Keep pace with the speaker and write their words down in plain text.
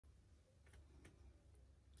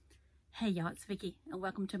Hey y'all, it's Vicky and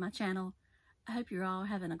welcome to my channel. I hope you're all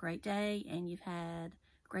having a great day and you've had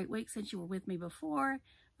a great week since you were with me before.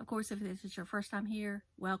 Of course, if this is your first time here,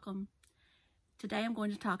 welcome. Today I'm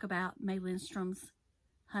going to talk about May Lindstrom's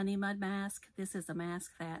Honey Mud Mask. This is a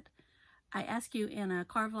mask that I asked you in a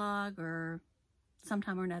car vlog or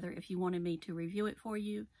sometime or another if you wanted me to review it for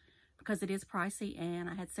you because it is pricey and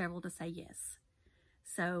I had several to say yes.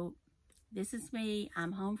 So this is me.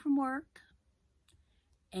 I'm home from work.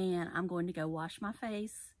 And I'm going to go wash my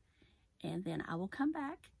face and then I will come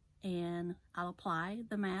back and I'll apply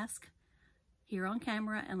the mask here on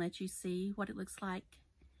camera and let you see what it looks like.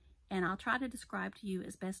 And I'll try to describe to you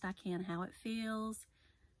as best I can how it feels,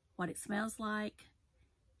 what it smells like,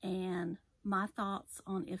 and my thoughts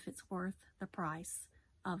on if it's worth the price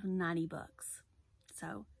of 90 bucks.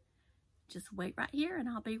 So just wait right here and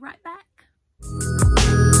I'll be right back.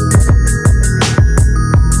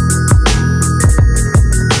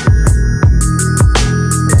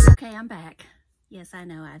 Okay, I'm back. Yes, I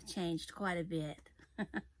know I've changed quite a bit.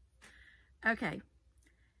 Okay,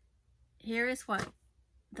 here is what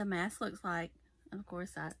the mask looks like. Of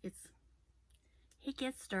course, it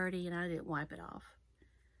gets dirty and I didn't wipe it off.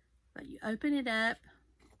 But you open it up,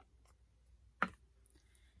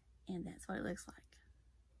 and that's what it looks like.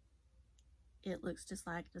 It looks just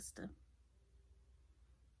like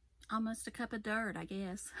almost a cup of dirt, I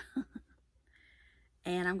guess.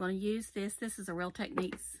 And I'm going to use this. This is a Real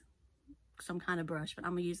Techniques, some kind of brush, but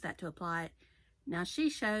I'm going to use that to apply it. Now, she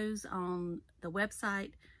shows on the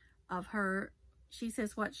website of her, she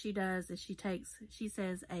says what she does is she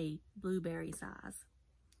says a blueberry size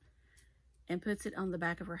and puts it on the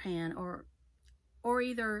back of her hand or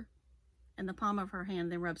either in the palm of her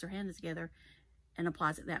hand, then rubs her hands together and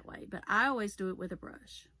applies it that way. But I always do it with a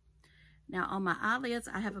brush. Now, on my eyelids,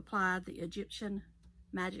 I have applied the Egyptian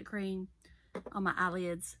Magic Cream on my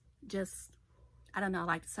eyelids. I don't know, I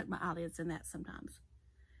like to suck my eyelids in that sometimes.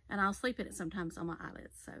 And I'll sleep in it sometimes on my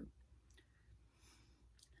eyelids. So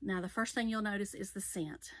now the first thing you'll notice is the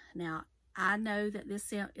scent. Now, I know that this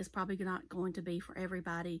scent is probably not going to be for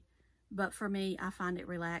everybody, but for me, I find it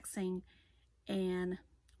relaxing. And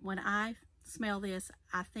when I smell this,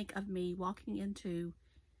 I think of me walking into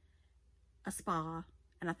a spa,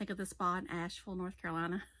 and I think of the spa in Asheville, North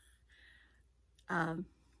Carolina. And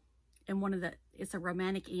it's a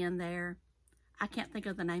romantic inn there. I can't think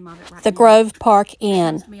of the name of it right now. The Grove Park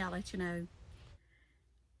Inn. To me, I'll let you know.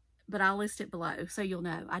 But I'll list it below so you'll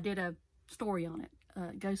know. I did a story on it,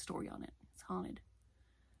 a ghost story on it. It's haunted.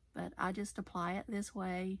 But I just apply it this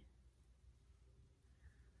way.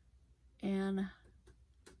 And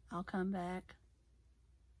I'll come back.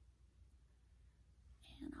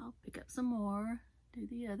 And I'll pick up some more. Do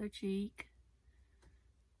the other cheek.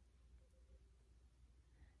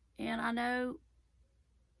 And I know,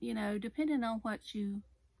 you know, depending on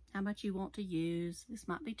how much you want to use, this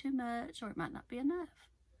might be too much or it might not be enough.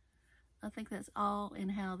 I think that's all in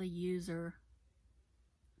how the user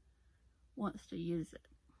wants to use it.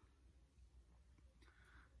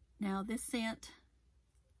 Now this scent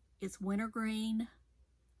is wintergreen.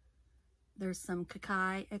 There's some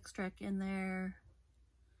cacao extract in there.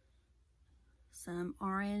 Some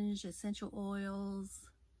orange essential oils.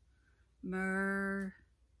 Myrrh.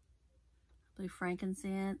 I believe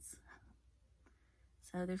frankincense.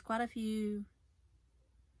 So there's quite a few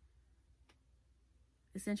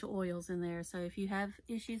essential oils in there. So if you have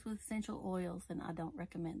issues with essential oils, then I don't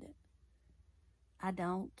recommend it. I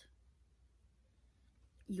don't.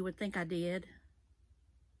 You would think I did,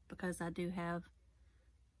 because I do have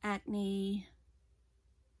acne,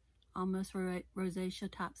 almost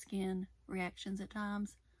rosacea type skin reactions at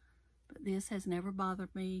times. But this has never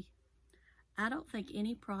bothered me. I don't think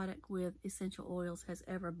any product with essential oils has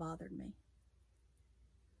ever bothered me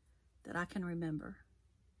that I can remember.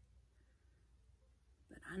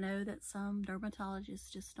 But I know that some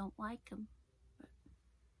dermatologists just don't like them. But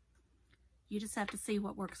you just have to see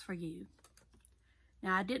what works for you.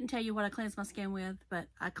 Now, I didn't tell you what I cleanse my skin with, but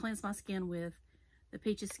I cleanse my skin with the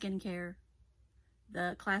Peaches Skincare,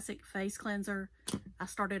 the classic face cleanser. I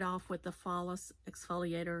started off with the Flawless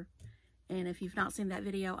Exfoliator. And if you've not seen that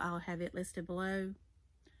video, I'll have it listed below.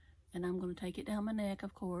 And I'm going to take it down my neck,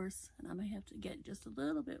 of course. And I may have to get just a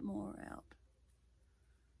little bit more out.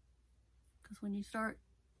 Because when you start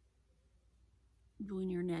doing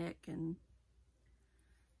your neck and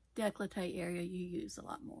décolleté area, you use a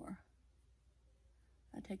lot more.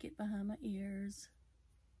 I take it behind my ears.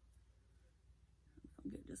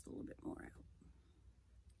 I'll get just a little bit more out.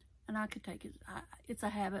 And I could take it. It's a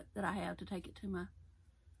habit that I have to take it to my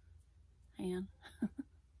hand.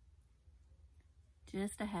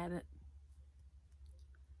 Just a habit.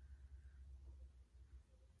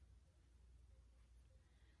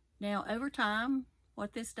 Now, over time,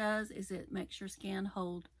 what this does is it makes your skin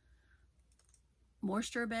hold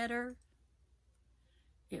moisture better.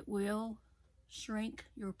 It will shrink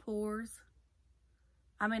your pores.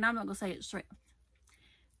 I mean, I'm not going to say it shrink.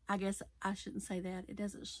 I guess I shouldn't say that. It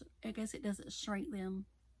doesn't, I guess it doesn't shrink them.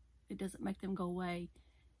 It doesn't make them go away.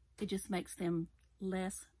 It just makes them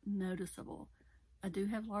less noticeable. I do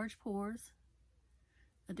have large pores.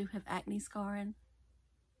 I do have acne scarring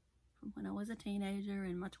from when I was a teenager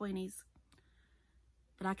in my 20s.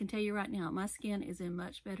 But I can tell you right now, my skin is in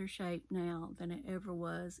much better shape now than it ever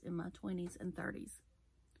was in my 20s and 30s.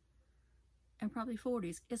 And probably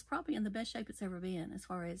 40s. It's probably in the best shape it's ever been as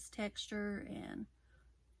far as texture and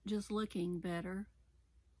just looking better.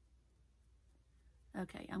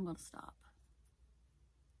 Okay, I'm going to stop.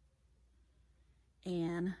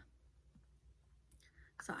 And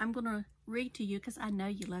so I'm going to read to you because I know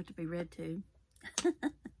you love to be read to.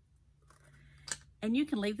 And you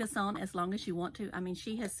can leave this on as long as you want to. I mean,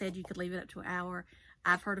 she has said you could leave it up to an hour.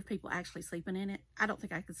 I've heard of people actually sleeping in it. I don't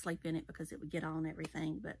think I could sleep in it because it would get on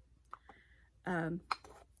everything. But I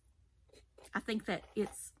think that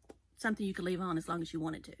it's something you could leave on as long as you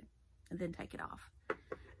wanted to. And then take it off.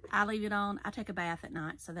 I leave it on. I take a bath at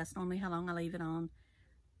night. So that's normally how long I leave it on.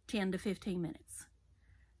 10 to 15 minutes.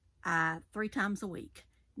 3 times a week.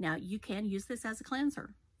 Now, you can use this as a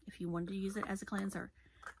cleanser. If you wanted to use it as a cleanser.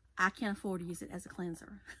 I can't afford to use it as a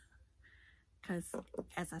cleanser because,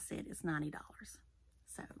 as I said, it's $90.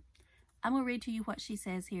 So I'm going to read to you what she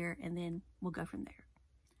says here, and then we'll go from there.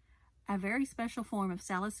 A very special form of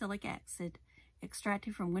salicylic acid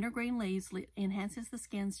extracted from wintergreen leaves enhances the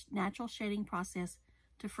skin's natural shedding process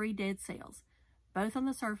to free dead cells, both on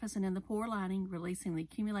the surface and in the pore lining, releasing the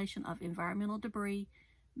accumulation of environmental debris,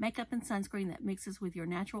 makeup, and sunscreen that mixes with your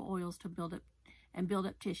natural oils to build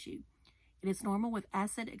up tissue. It is normal with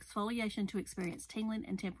acid exfoliation to experience tingling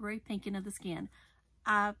and temporary pinking of the skin.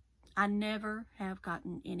 I never have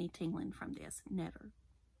gotten any tingling from this. Never.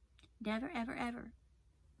 Never, ever, ever.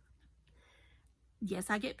 Yes,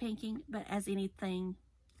 I get pinking, but as anything,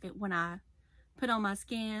 when I put on my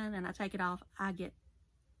skin and I take it off, I get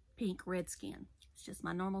pink, red skin. It's just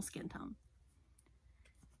my normal skin tone.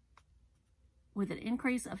 With an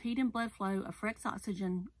increase of heat and blood flow, a fresh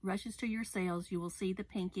oxygen rushes to your cells. You will see the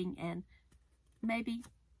pinking and maybe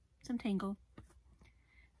some tingle.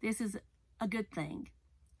 This is a good thing.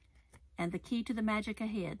 And the key to the magic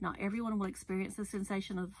ahead. Not everyone will experience the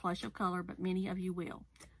sensation of the flush of color, but many of you will.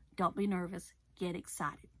 Don't be nervous. Get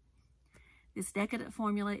excited. This decadent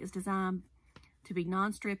formula is designed to be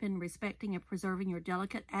non-stripping, respecting and preserving your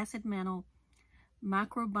delicate acid mantle,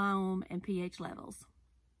 microbiome, and pH levels.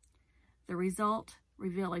 The result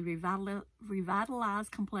reveal a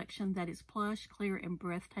revitalized complexion that is plush, clear, and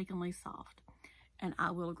breathtakingly soft. And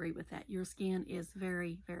I will agree with that. Your skin is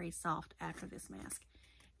very, very soft after this mask.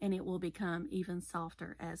 And it will become even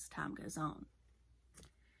softer as time goes on.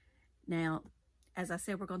 Now, as I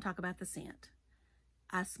said, we're going to talk about the scent.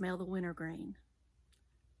 I smell the wintergreen.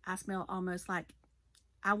 I smell almost like,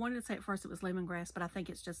 I wanted to say at first it was lemongrass, but I think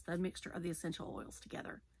it's just the mixture of the essential oils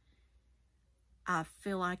together. I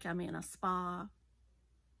feel like I'm in a spa,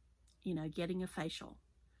 you know, getting a facial.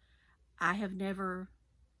 I have never,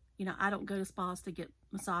 you know, I don't go to spas to get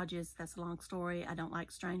massages. That's a long story. I don't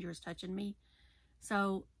like strangers touching me.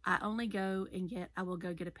 So I only go and I will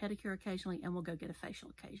go get a pedicure occasionally and will go get a facial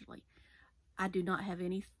occasionally. I do not have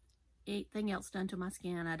anything else done to my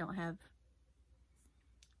skin. I don't have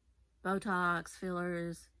botox,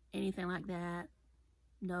 fillers, anything like that.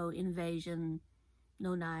 No invasion,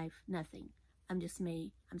 no knife, nothing. I'm just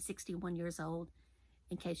me. I'm 61 years old,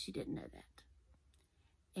 in case you didn't know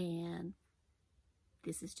that. And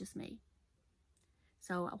this is just me.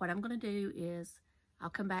 So what I'm going to do is I'll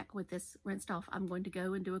come back with this rinsed off. I'm going to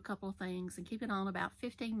go and do a couple of things and keep it on about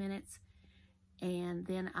 15 minutes. And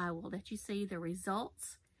then I will let you see the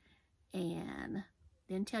results and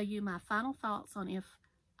then tell you my final thoughts on if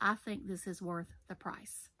I think this is worth the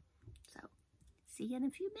price. So, see you in a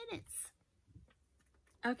few minutes.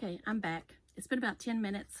 Okay, I'm back. It's been about 10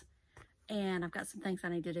 minutes and I've got some things I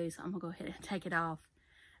need to do, so I'm gonna go ahead and take it off.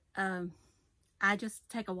 I just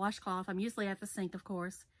take a washcloth. I'm usually at the sink, of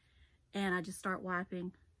course, and I just start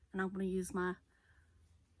wiping. And I'm gonna use my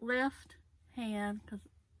left hand because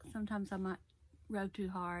sometimes I might rub too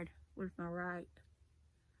hard with my right.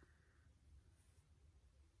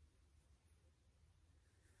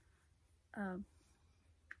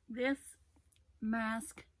 This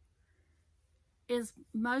mask is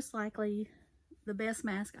most likely the best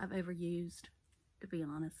mask I've ever used, to be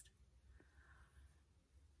honest.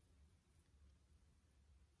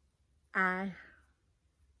 I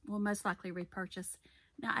will most likely repurchase.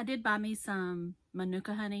 Now, I did buy me some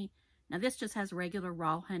Manuka honey. Now, this just has regular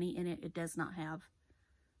raw honey in it. It does not have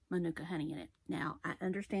Manuka honey in it. Now, I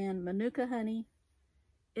understand Manuka honey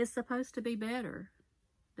is supposed to be better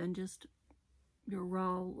than just your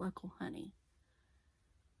raw local honey.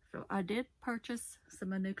 So I did purchase some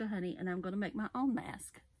Manuka honey, and I'm going to make my own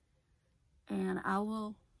mask. And I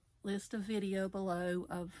will list a video below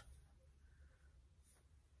of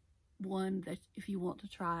one that if you want to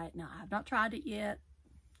try it. Now, I've not tried it yet.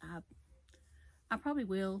 I probably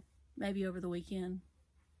will, maybe over the weekend.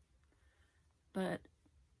 But,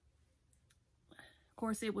 of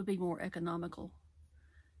course, it would be more economical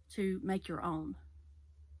to make your own.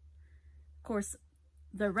 Of course,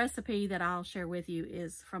 the recipe that I'll share with you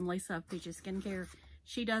is from Lisa of Peaches Skincare.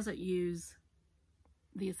 She doesn't use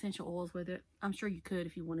the essential oils with it. I'm sure you could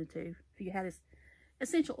if you wanted to, if you had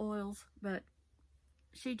essential oils, but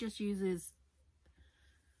she just uses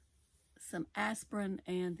some aspirin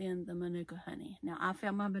and then the Manuka honey. Now, I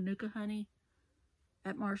found my Manuka honey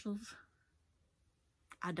at Marshall's.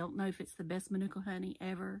 I don't know if it's the best Manuka honey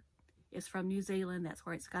ever. It's from New Zealand. That's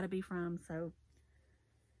where it's got to be from, so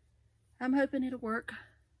I'm hoping it'll work.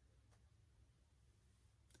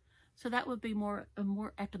 So that would be a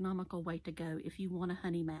more economical way to go if you want a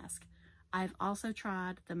honey mask. I've also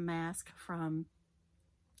tried the mask from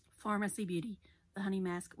Farmacy Beauty, the honey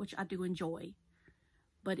mask, which I do enjoy.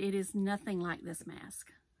 But it is nothing like this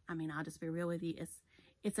mask. I mean, I'll just be real with you.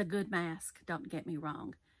 It's a good mask, don't get me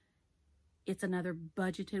wrong. It's another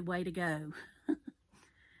budgeted way to go.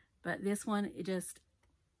 But this one,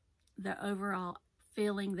 the overall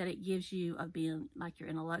feeling that it gives you of being like you're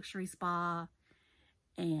in a luxury spa,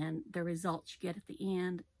 and the results you get at the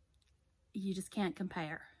end, you just can't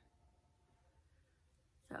compare.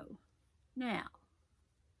 So, now,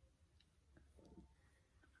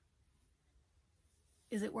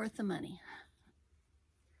 is it worth the money?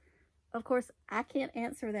 Of course, I can't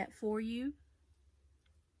answer that for you.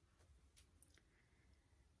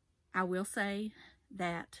 I will say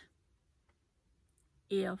that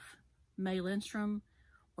if Lindstrom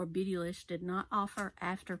or Beautylish did not offer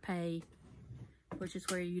Afterpay, which is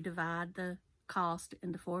where you divide the cost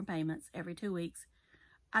into 4 payments every 2 weeks,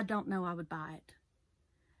 I don't know I would buy it.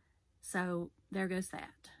 So there goes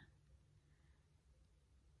that.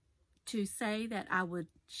 To say that I would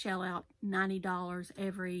shell out $90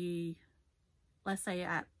 every, let's say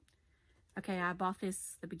I bought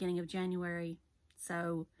this the beginning of January,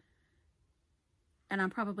 so, and I'm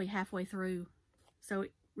probably halfway through, so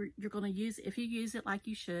you're going to use, if you use it like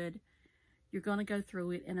you should, you're going to go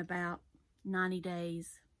through it in about 90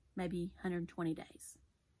 days, maybe 120 days.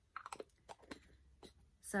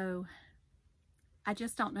 So I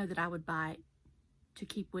just don't know that I would buy it to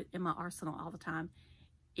keep it in my arsenal all the time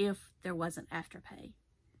if there wasn't Afterpay.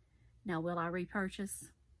 Now, will I repurchase?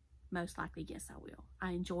 Most likely, yes, I will.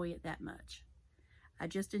 I enjoy it that much. I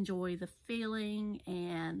just enjoy the feeling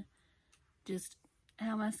and just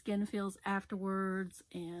how my skin feels afterwards.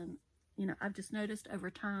 And, you know, I've just noticed over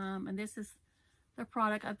time, and this is the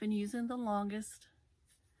product I've been using the longest,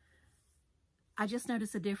 I just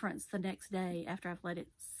notice a difference the next day after I've let it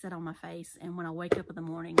sit on my face. And when I wake up in the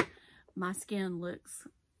morning, my skin looks,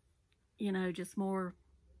 you know, just more,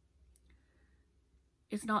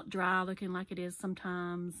 it's not dry looking like it is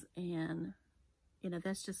sometimes. And, you know,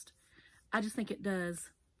 that's just, I just think it does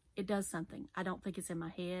something. I don't think it's in my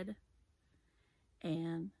head.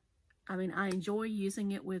 And, I mean, I enjoy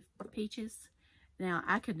using it with Peaches. Now,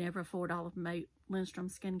 I could never afford all of my Lindstrom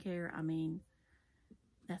skincare. I mean,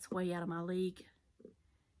 that's way out of my league.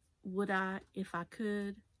 Would I? If I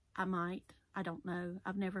could, I might. I don't know.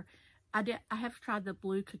 I have tried the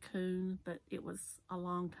Blue Cocoon, but it was a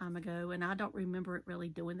long time ago, and I don't remember it really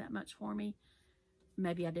doing that much for me.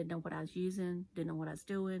 Maybe I didn't know what I was using, didn't know what I was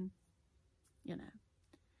doing, you know.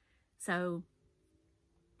 So,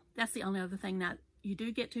 that's the only other thing. That you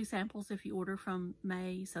do get 2 samples if you order from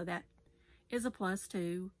May, so that is a plus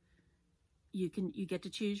too. You get to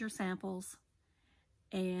choose your samples,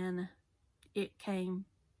 and it came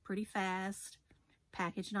pretty fast,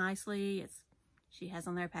 packaged nicely. She has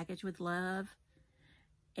on there packaged with love,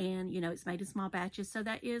 and you know, it's made in small batches, so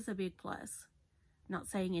that is a big plus. Not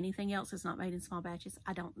saying anything else is not made in small batches.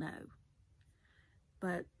 I don't know,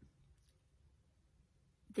 but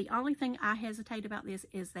the only thing I hesitate about this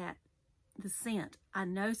is that the scent. I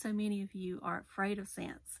know so many of you are afraid of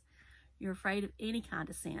scents. You're afraid of any kind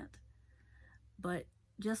of scent. But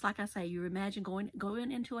just like I say, you imagine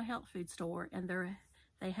going into a health food store, and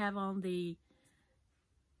they have on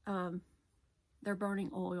they're burning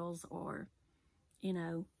oils, or, you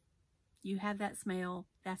know, you have that smell.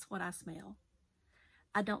 That's what I smell.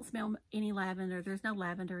 I don't smell any lavender. There's no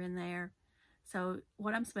lavender in there. So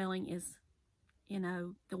what I'm smelling is, you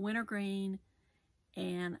know, the wintergreen,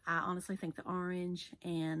 and I honestly think the orange,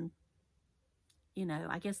 and, you know,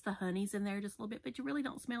 I guess the honey's in there just a little bit, but you really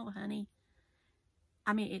don't smell the honey.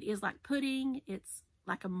 I mean, it is like pudding. It's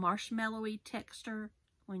like a marshmallowy texture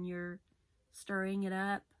when you're stirring it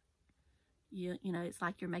up. You know, it's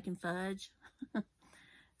like you're making fudge.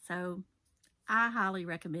 So I highly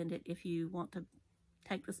recommend it if you want to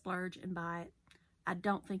take the splurge and buy it. I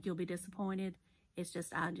don't think you'll be disappointed. It's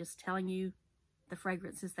just, I'm just telling you, the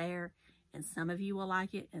fragrance is there, and some of you will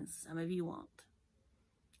like it and some of you won't.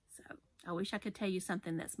 So I wish I could tell you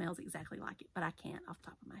something that smells exactly like it, but I can't off the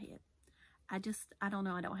top of my head. I don't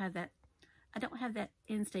know. I don't have that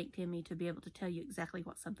instinct in me to be able to tell you exactly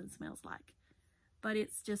what something smells like. But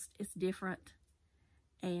it's different,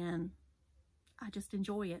 and I just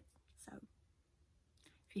enjoy it. So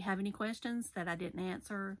if you have any questions that I didn't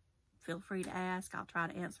answer, feel free to ask. I'll try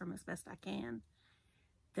to answer them as best I can.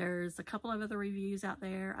 There's a couple of other reviews out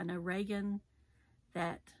there. I know Reagan,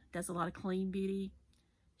 that does a lot of clean beauty.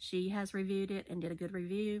 She has reviewed it and did a good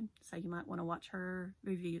review, so you might want to watch her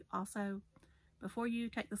review also before you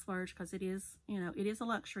take the splurge, because it is, you know, it is a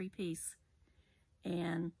luxury piece.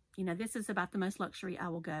 And, you know, this is about the most luxury I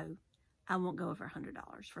will go. I won't go over $100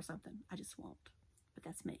 for something. I just won't. But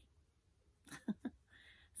that's me.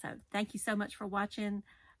 So thank you so much for watching.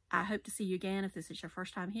 I hope to see you again if this is your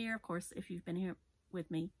first time here. Of course, if you've been here with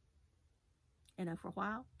me, you know, for a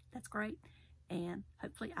while, that's great. And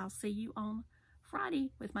hopefully I'll see you on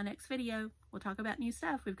Friday with my next video. We'll talk about new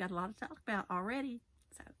stuff. We've got a lot to talk about already.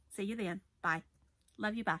 So see you then. Bye.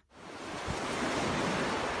 Love you. Bye.